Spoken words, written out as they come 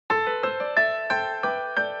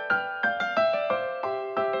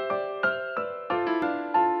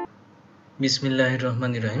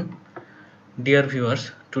Bismillahirrahmanirrahim. Dear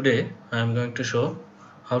viewers, today I am going to show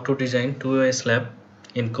how to design two-way slab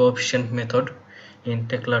in coefficient method in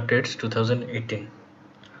Tekla Trades 2018.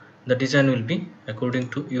 The design will be according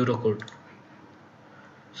to Eurocode.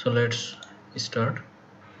 So let's start.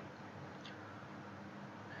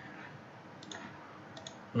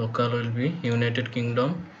 Local will be United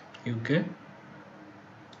Kingdom, UK.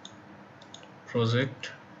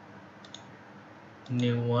 Project,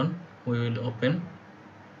 new one we will open.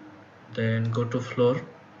 Then go to floor.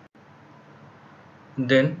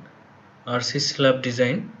 Then RC slab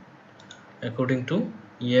design according to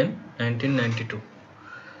EN 1992.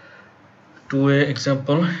 Two-way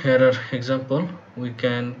example, here are example. We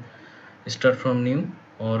can start from new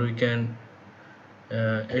or we can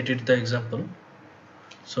edit the example.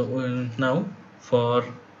 So now for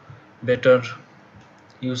better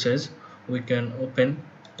usage we can open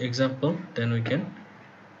example, then we can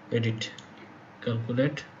edit.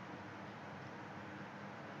 Calculate,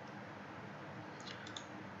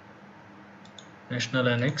 national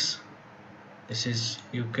annex, this is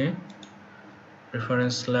UK.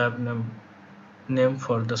 Reference slab name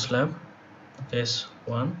for the slab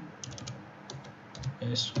S1.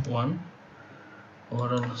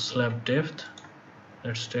 Overall slab depth,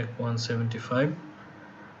 let's take 175.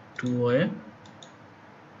 Two-way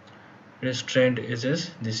restrained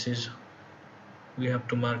edges, this is we have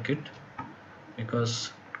to mark it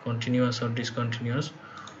because continuous or discontinuous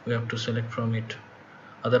we have to select from it,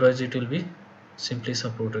 otherwise it will be simply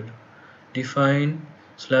supported. Define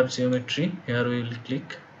slab geometry, here we will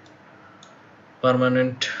click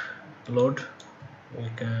permanent load. We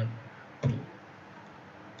can,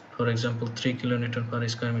 for example, 3 kN per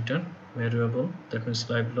square meter. Variable, that means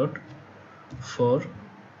slab load 4,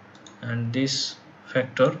 and this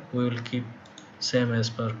factor we will keep same as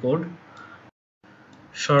per code.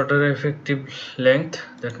 Shorter effective length,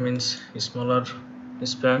 that means smaller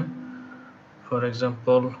span, for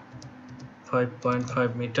example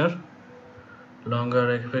 5.5 meter.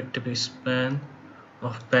 Longer effective span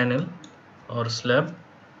of panel or slab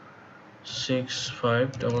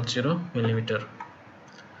 6500 millimeter.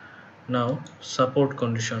 Now support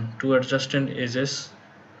condition, two adjacent edges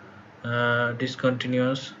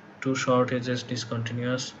discontinuous, two short edges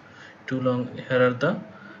discontinuous, two long, here are the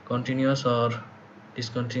continuous or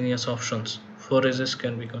discontinuous options. 4 edges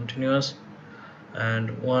can be continuous and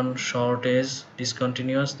one short edge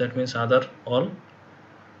discontinuous, that means other all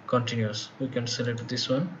continuous. We can select this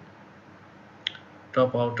one.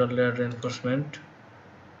 Top outer layer reinforcement,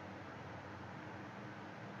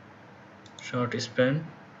 short span,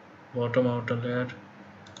 bottom outer layer,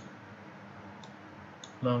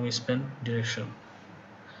 long span direction.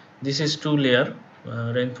 This is two layer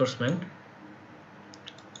reinforcement.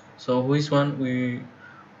 So which one we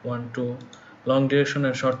want to, long direction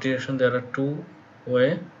and short direction, there are two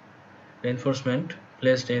way reinforcement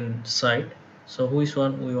placed in side. So which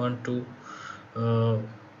one we want to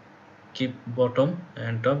keep bottom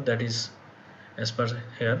and top, that is as per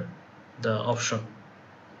here the option.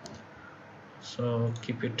 So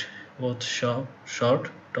keep it both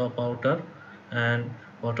short, top outer and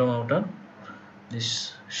bottom outer.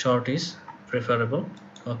 This short is preferable.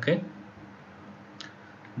 Okay,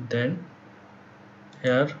 then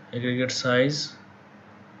here aggregate size,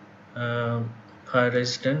 fire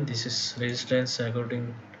resistant, this is resistance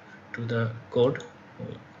according to the code.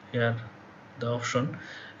 Here the option,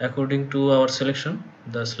 according to our selection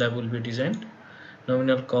the slab will be designed.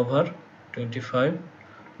 Nominal cover 25,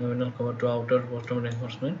 nominal cover to outer bottom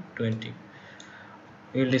reinforcement 20.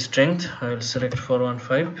 Yield strength I will select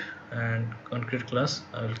 415 and concrete class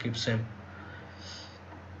I will keep same.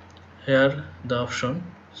 Here the option,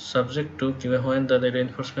 subject to when the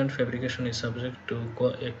reinforcement fabrication is subject to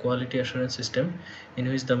a quality assurance system in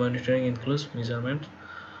which the monitoring includes measurement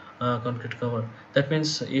concrete cover. That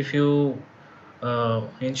means if you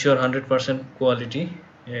ensure 100% quality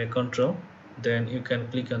control, then you can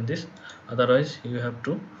click on this, otherwise you have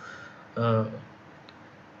to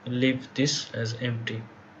leave this as empty,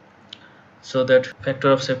 so that factor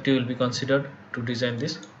of safety will be considered to design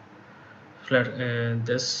this flat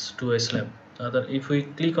this two-way slab. Other, if we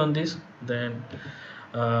click on this, then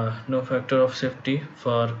no factor of safety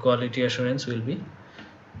for quality assurance will be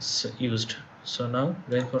used. So now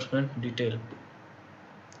reinforcement detail,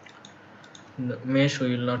 the mesh we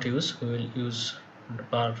will not use, we will use the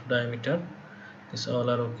part diameter. This all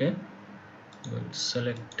are okay. We will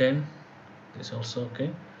select 10, this also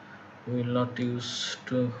okay. We will not use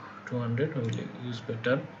 200, we will use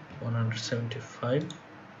better 175.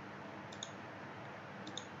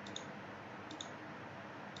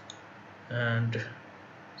 And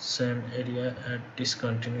same area at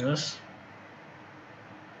discontinuous.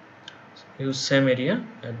 Use same area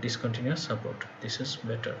at discontinuous support. This is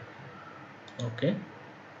better. Okay.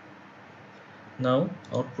 Now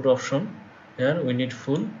output option, here we need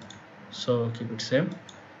full, so keep it same.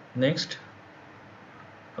 Next,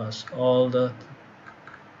 pass. All the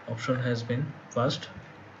option has been passed,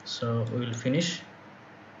 so we will finish.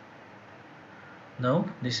 Now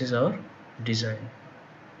this is our design.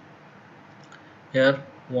 Here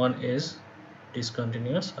one is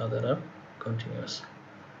discontinuous, other are continuous.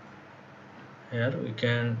 Here we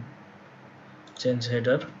can change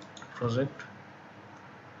header project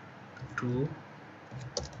to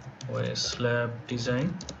a slab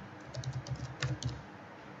design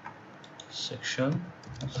section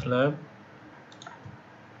slab.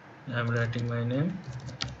 I am writing my name,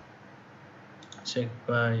 checked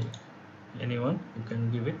by anyone, you can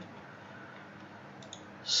give it.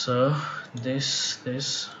 So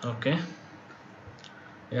this okay.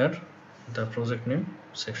 Here the project name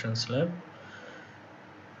section slab,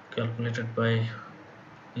 calculated by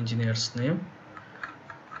engineer's name.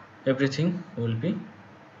 Everything will be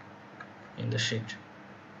in the sheet.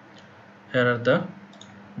 Here are the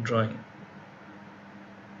drawing,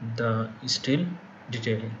 the steel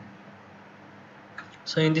detailing.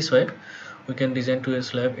 So in this way we can design to a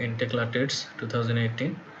slab in Tekla TEDS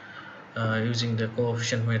 2018 using the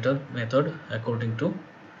coefficient method according to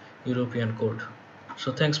European code.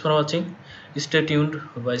 So thanks for watching. Stay tuned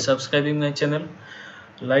by subscribing my channel.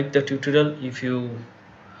 Like the tutorial if you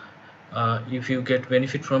get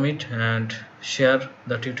benefit from it, and share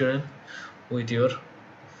the tutorial with your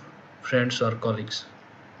friends or colleagues.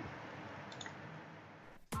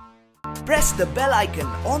 Press the bell icon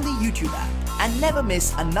on the YouTube app and never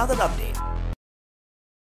miss another update.